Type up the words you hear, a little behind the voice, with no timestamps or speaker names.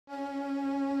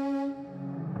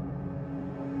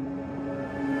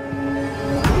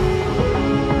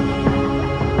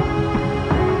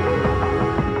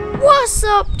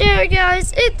Up there,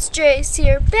 guys, it's Jace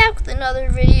here, back with another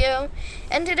video.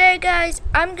 And today, guys,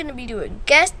 I'm going to be doing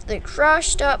Guess the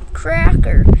Crushed Up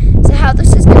Cracker. So how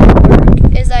this is going to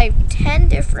work is I have 10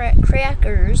 different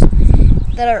crackers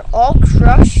that are all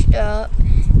crushed up.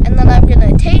 And then I'm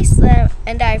going to taste them,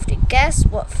 and I have to guess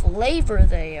what flavor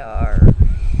they are.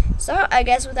 So, I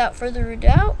guess without further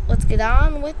ado, let's get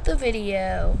on with the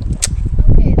video.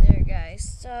 Okay there,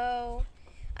 guys, so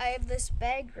I have this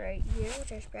bag right here,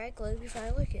 which I should probably close before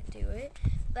I look into it.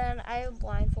 Then I have a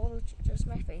blindfold, which is just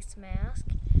my face mask.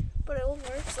 But it will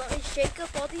work, so let me shake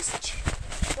up all these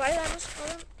why did I almost call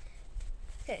them?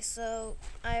 Okay, so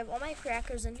I have all my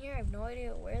crackers in here. I have no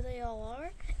idea where they all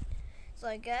are. So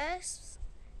I guess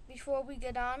before we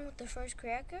get on with the first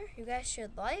cracker, you guys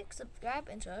should like, subscribe,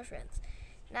 and tell your friends.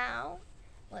 Now,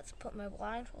 let's put my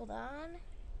blindfold on.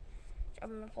 I'm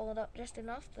going to pull it up just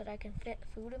enough that I can fit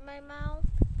food in my mouth.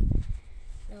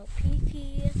 No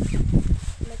peeky.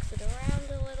 Mix it around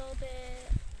a little bit.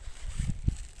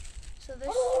 So this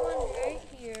one right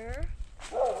here.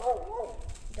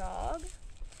 Dog.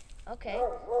 Okay.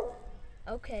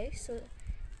 Okay, so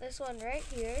this one right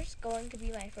here is going to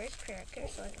be my first cracker,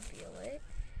 so I can feel it.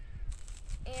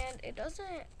 And it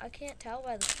doesn't, I can't tell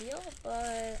by the feel,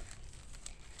 but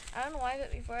I don't know why,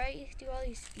 but before I do all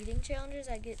these eating challenges,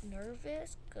 I get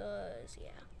nervous, cause yeah.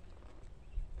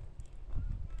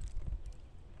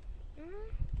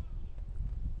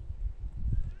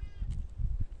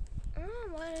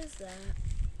 What is that?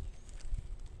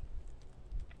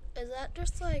 Is that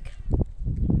just like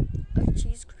a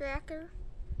cheese cracker?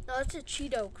 No, it's a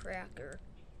Cheeto cracker.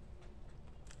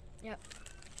 Yep,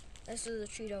 this is a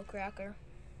Cheeto cracker.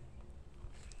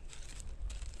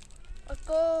 Let's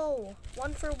go!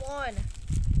 1 for 1.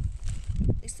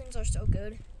 These things are so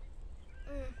good.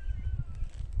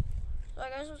 So I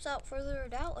guess without further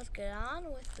ado, let's get on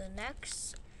with the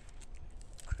next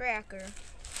cracker.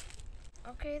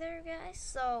 Okay there, guys,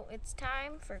 so it's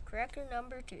time for cracker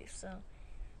number 2. So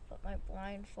put my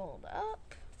blindfold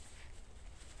up.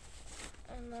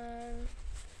 And then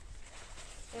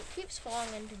it keeps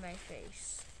falling into my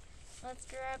face. Let's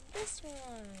grab this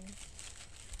one.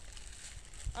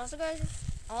 Also, guys,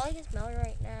 all I can smell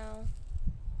right now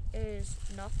is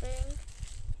nothing.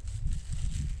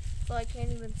 So I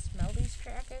can't even smell these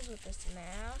crackers with this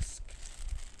mask.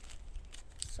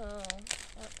 So,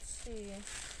 let's see.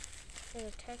 For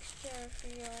the texture,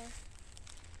 feel.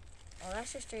 Oh,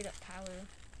 that's just straight up powder.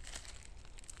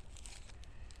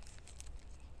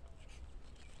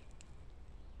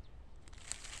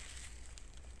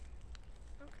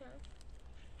 Okay.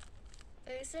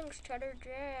 These things Cheddar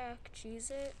Jack,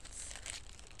 Cheez-Its.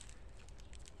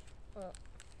 Well,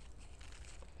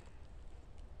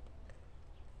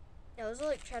 yeah, those are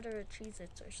like Cheddar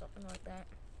Cheez-Its or something like that.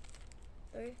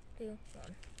 3, 2,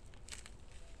 1.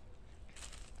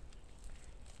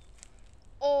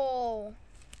 Oh,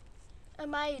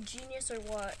 am I a genius or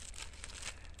what?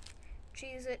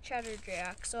 Cheez-It Cheddar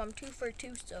Jack. So I'm 2 for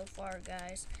 2 so far,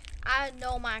 guys. I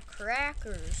know my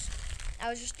crackers. I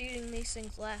was just eating these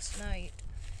things last night.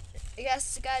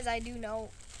 Yes, guys, I do know,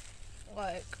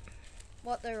 like,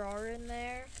 what there are in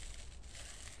there.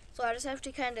 So I just have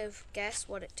to kind of guess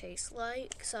what it tastes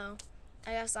like. So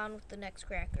I guess on with the next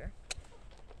cracker.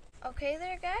 Okay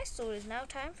there, guys, so it is now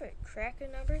time for cracker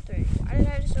number 3. Why did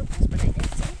I just open this, but I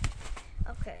didn't see?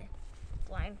 Okay,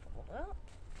 blindfold up.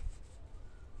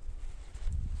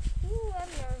 Ooh, I'm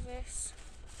nervous.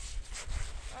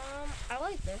 I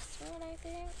like this one, I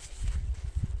think.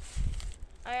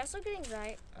 I also get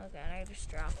anxiety. Oh god, I just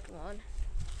dropped one.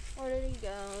 Where did he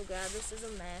go? Oh god, this is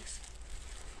a mess.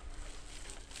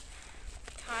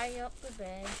 Tie up the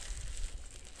bag.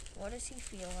 What does he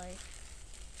feel like?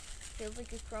 Feels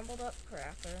like a crumbled up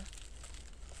cracker.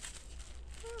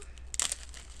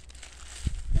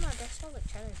 Come on, that smells like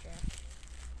Cheddar Jack.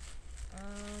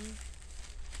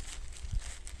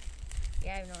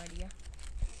 Yeah, I have no idea.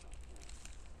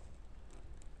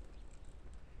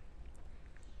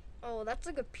 Oh, that's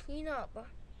like a peanut.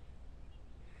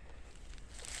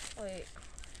 Wait.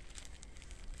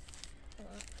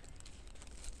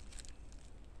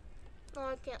 Oh,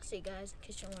 I can't see, guys, in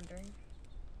case you're wondering.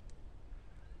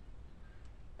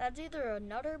 That's either a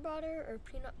Nutter Butter or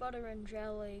peanut butter and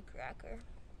jelly cracker.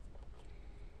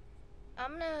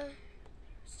 I'm gonna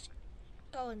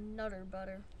go with Nutter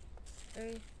Butter.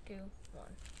 3, 2, 1.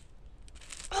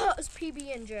 Oh, it's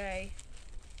PB&J.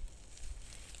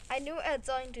 I knew it had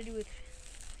something to do with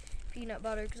peanut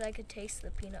butter because I could taste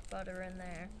the peanut butter in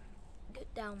there.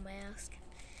 Get down, mask.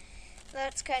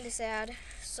 That's kind of sad.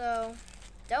 So,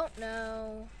 don't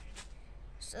know.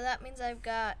 So that means I've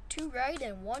got 2 right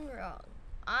and 1 wrong.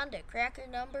 On to cracker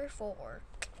number 4.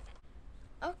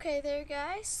 Okay there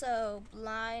guys, so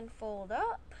blindfold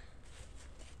up.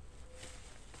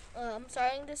 I'm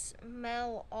starting to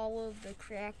smell all of the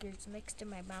crackers mixed in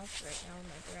my mouth right now in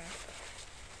my breath.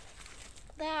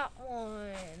 That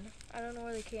one. I don't know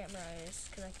where the camera is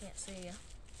because I can't see.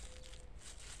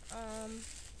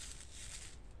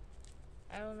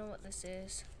 I don't know what this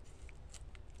is.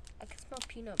 I can smell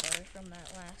peanut butter from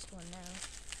that last one now.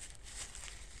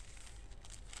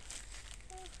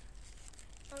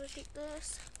 I'll just eat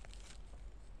this.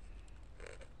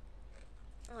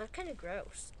 Oh, that's kind of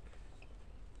gross.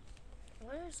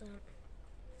 What is that?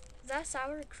 Is that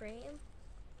sour cream?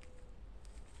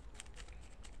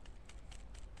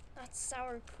 That's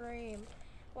sour cream.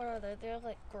 What are they? They're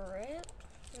like grape?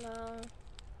 No.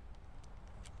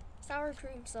 Sour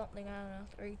cream something. I don't know.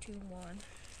 3, 2,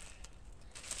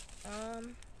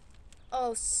 1.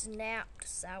 Oh, snapped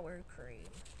sour cream.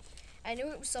 I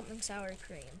knew it was something sour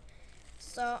cream.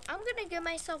 So I'm gonna give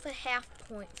myself a half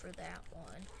point for that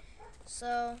one.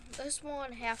 So this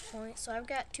one half point. So I've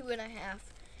got 2.5,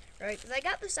 right? Because I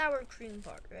got the sour cream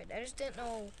part right. I just didn't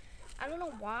know. I don't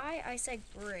know why I said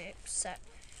grips,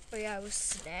 but yeah, it was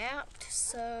snapped.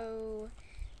 So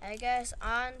I guess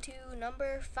on to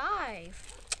number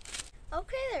 5.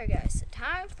 Okay, there, guys.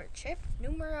 Time for chip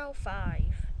numero 5.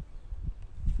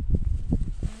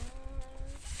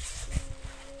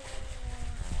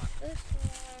 This one.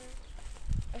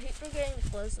 I keep forgetting to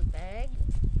close the bag.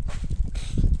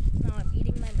 Now I'm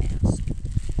eating my mask.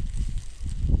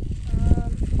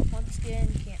 Once again,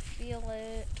 can't feel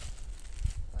it.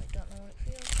 I don't know what it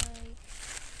feels like.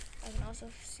 I can also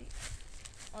see.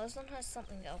 Oh, this one has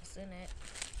something else in it.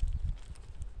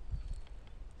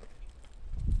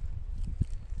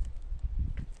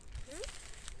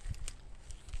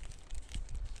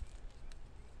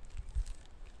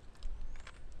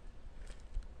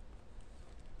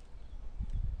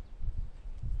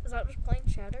 Is that just plain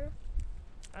cheddar?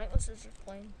 I think this is just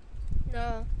plain.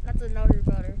 No, that's another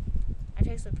butter. I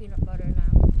taste the peanut butter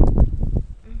now.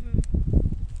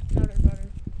 Another butter.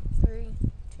 3,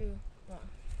 2, 1.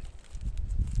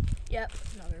 Yep,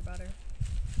 another butter.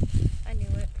 I knew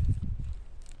it.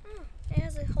 It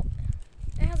has a hole.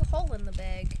 It has a hole in the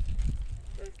bag.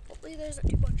 Hopefully there isn't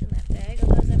too much in that bag,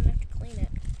 otherwise I'm gonna have to clean it.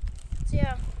 So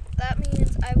yeah, that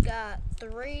means I've got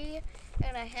 3.5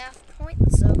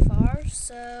 points so far.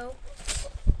 So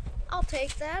I'll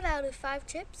take that. Out of 5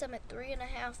 chips, I'm at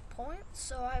 3.5 points.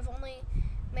 So I've only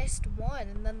missed one,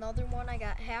 and then the other one I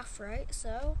got half right.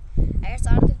 So I guess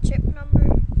on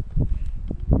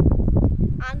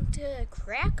to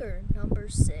cracker number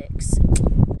 6.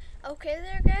 Okay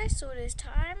there guys, so it is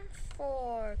time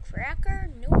for cracker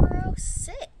numero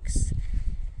 6.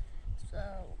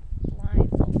 So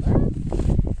blindfold up,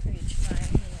 reach my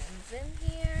hands in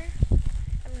here.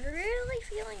 I'm really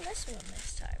feeling this one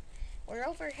this time. We're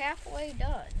over halfway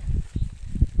done.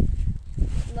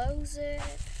 Close it.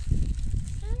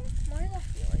 What does that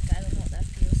feel like? I don't know what that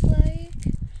feels like.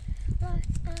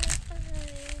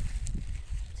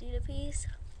 See the piece?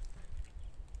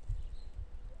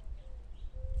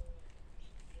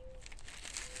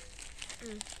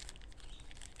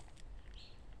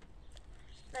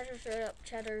 That's just straight up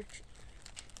cheddar.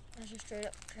 That's just straight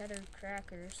up cheddar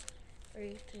crackers.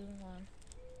 3, 2, 1.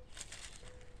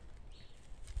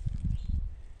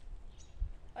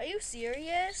 Are you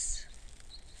serious?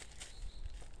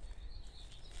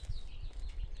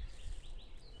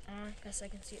 I guess I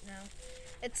can see it now.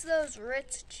 It's those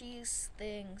Ritz cheese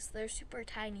things. They're super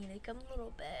tiny. They come in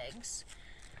little bags.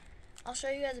 I'll show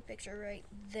you guys a picture right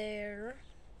there.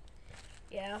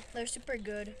 Yeah, they're super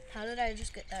good. How did I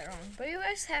just get that wrong? But you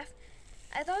guys have...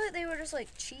 I thought that they were just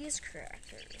like cheese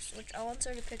crackers, which I'll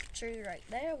insert a picture right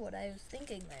there, what I was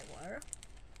thinking they were.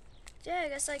 Yeah, I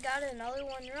guess I got another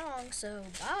one wrong, so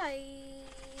bye.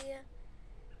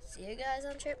 See you guys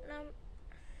on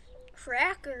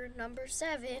cracker number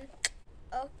 7.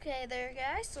 Okay there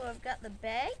guys, so I've got the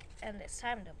bag, and it's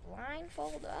time to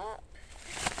blindfold up.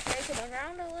 Break it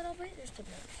around a little bit just to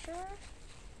make sure.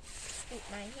 Scoop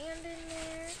my hand in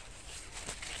there.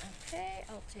 Okay,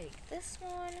 I'll take this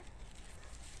one.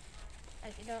 I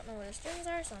don't know where the strings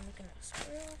are, so I'm looking at a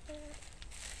squirrel with it.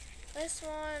 This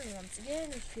one, once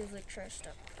again, just feels like crushed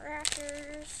up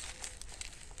crackers.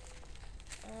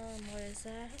 What is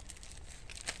that?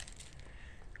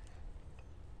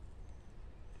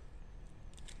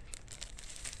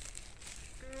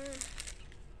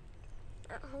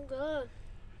 Oh, good.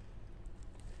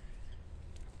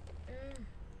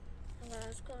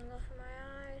 That's going off of my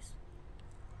eyes.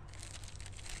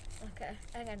 Okay,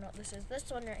 I think I know what this is.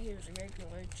 This one right here is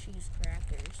regular cheese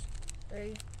crackers.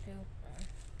 3, 2,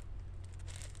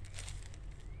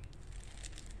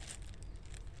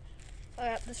 Oh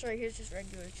yeah, this right here is just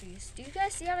regular cheese. Do you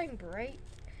guys see how bright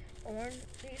orange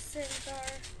these things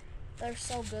are? They're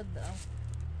so good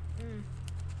though.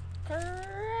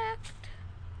 Correct.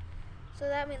 So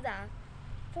that means that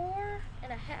 4.5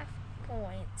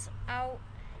 points out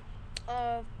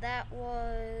of that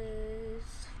was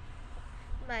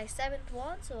my 7th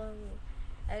one. So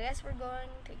I guess we're going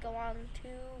to go on to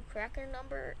cracker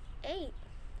number 8.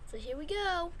 So here we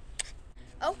go.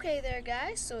 Okay there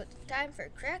guys, so it's time for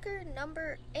cracker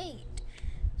number 8.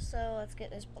 So let's get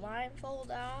this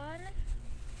blindfold on.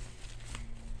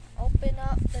 Open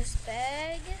up this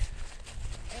bag.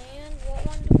 And what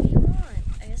one do we want?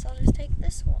 I guess I'll just take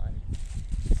this one.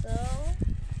 So,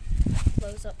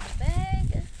 close up the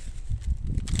bag.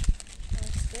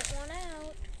 Let's get one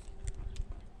out.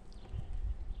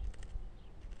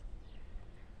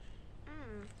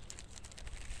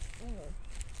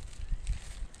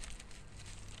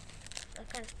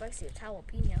 That's kind of spicy. It's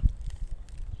jalapeno,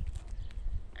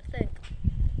 I think.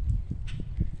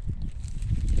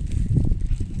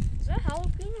 Is that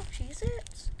jalapeno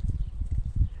Cheez-Its?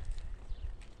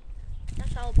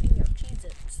 That's jalapeno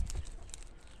Cheez-Its.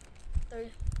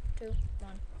 3, 2,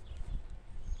 1.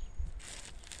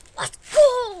 Let's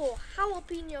go!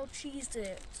 Jalapeno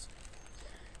Cheez-Its.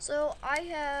 So I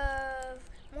have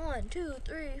 1, 2,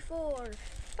 3, 4,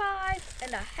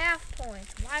 5.5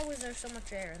 points. Why was there so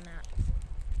much air in that?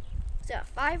 So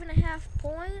 5.5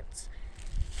 points.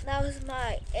 That was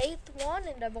my 8th one,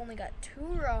 and I've only got 2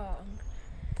 wrong.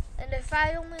 And if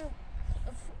I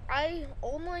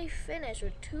only finish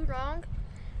with 2 wrong,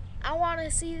 I want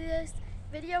to see this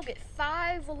video get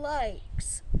 5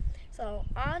 likes. So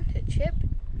on to chip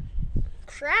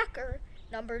cracker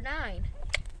number 9.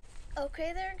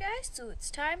 Okay there guys, so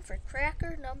it's time for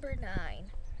cracker number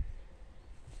 9.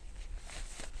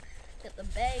 Get the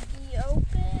baggie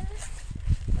open,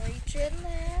 reach in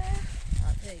there.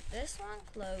 I'll take this one,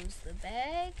 close the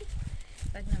bag,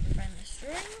 if I can ever find the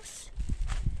strings.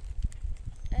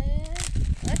 And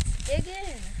let's dig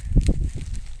in.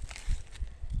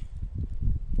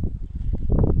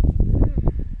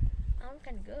 That one's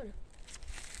kind of good,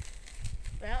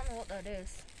 but I don't know what that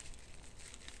is.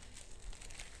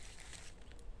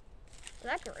 Is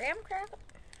that graham cracker?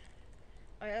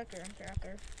 Oh yeah, graham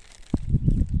cracker.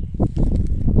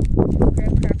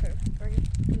 Graham cracker. 3,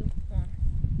 2, 1.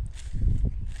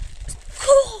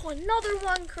 Oh, another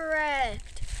one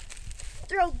correct.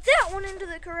 Throw that one into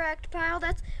the correct pile.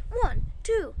 That's 1,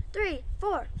 2, 3,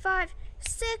 4, 5,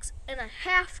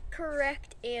 6.5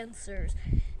 correct answers.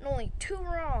 And only 2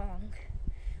 wrong.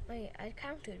 Wait, I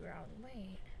counted wrong.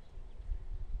 Wait.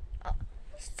 Oh,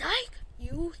 psych!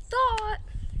 You thought.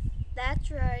 That's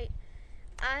right.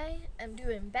 I am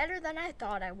doing better than I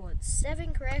thought I would.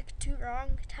 7 correct, 2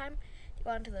 wrong. Time to go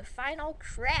on to the final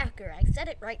cracker. I said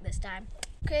it right this time.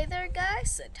 Okay there guys,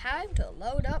 so time to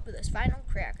load up this final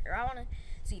cracker. I want to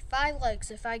see 5 likes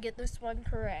if I get this one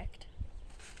correct.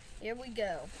 Here we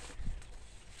go.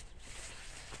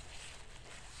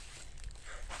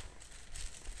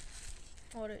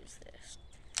 What is this?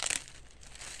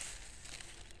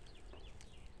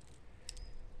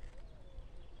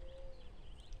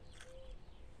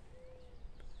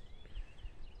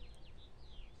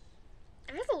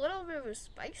 It has a little bit of a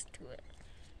spice to it.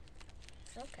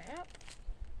 No cap.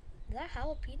 Is that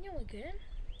jalapeno again?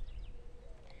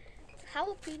 It's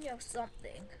jalapeno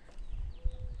something.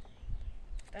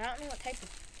 But I don't know what type of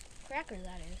cracker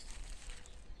that is.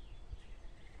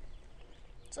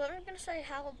 So I'm gonna say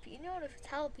jalapeno, and if it's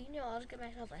jalapeno, I'll just give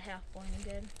myself a half point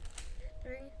again.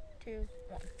 3, 2,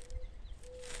 1.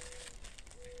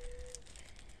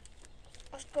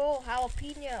 Let's go,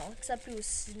 jalapeno, except it was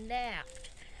snapped.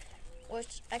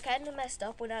 Which I kind of messed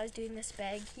up when I was doing this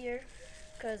bag here,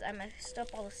 because I messed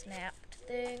up all the snapped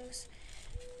things.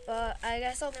 But I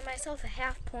guess I'll give myself a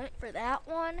half point for that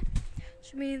one,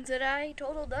 which means that I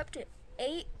totaled up to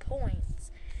 8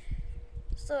 points.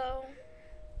 So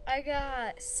I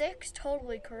got 6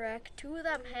 totally correct, 2 of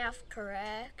them half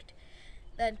correct,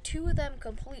 then 2 of them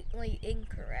completely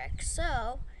incorrect.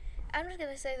 So I'm just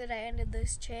going to say that I ended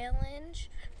this challenge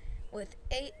with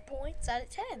 8 points out of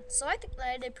 10. So I think that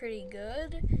I did pretty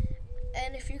good.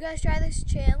 And if you guys try this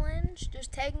challenge,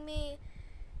 just tag me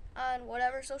on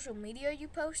whatever social media you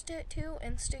post it to.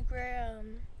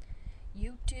 Instagram,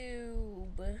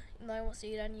 YouTube, I won't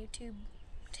see it on YouTube,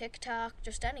 TikTok,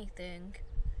 just anything.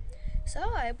 So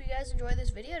I hope you guys enjoyed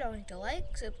this video. Don't forget to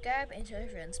like, subscribe, and tell your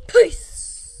friends.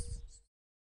 Peace!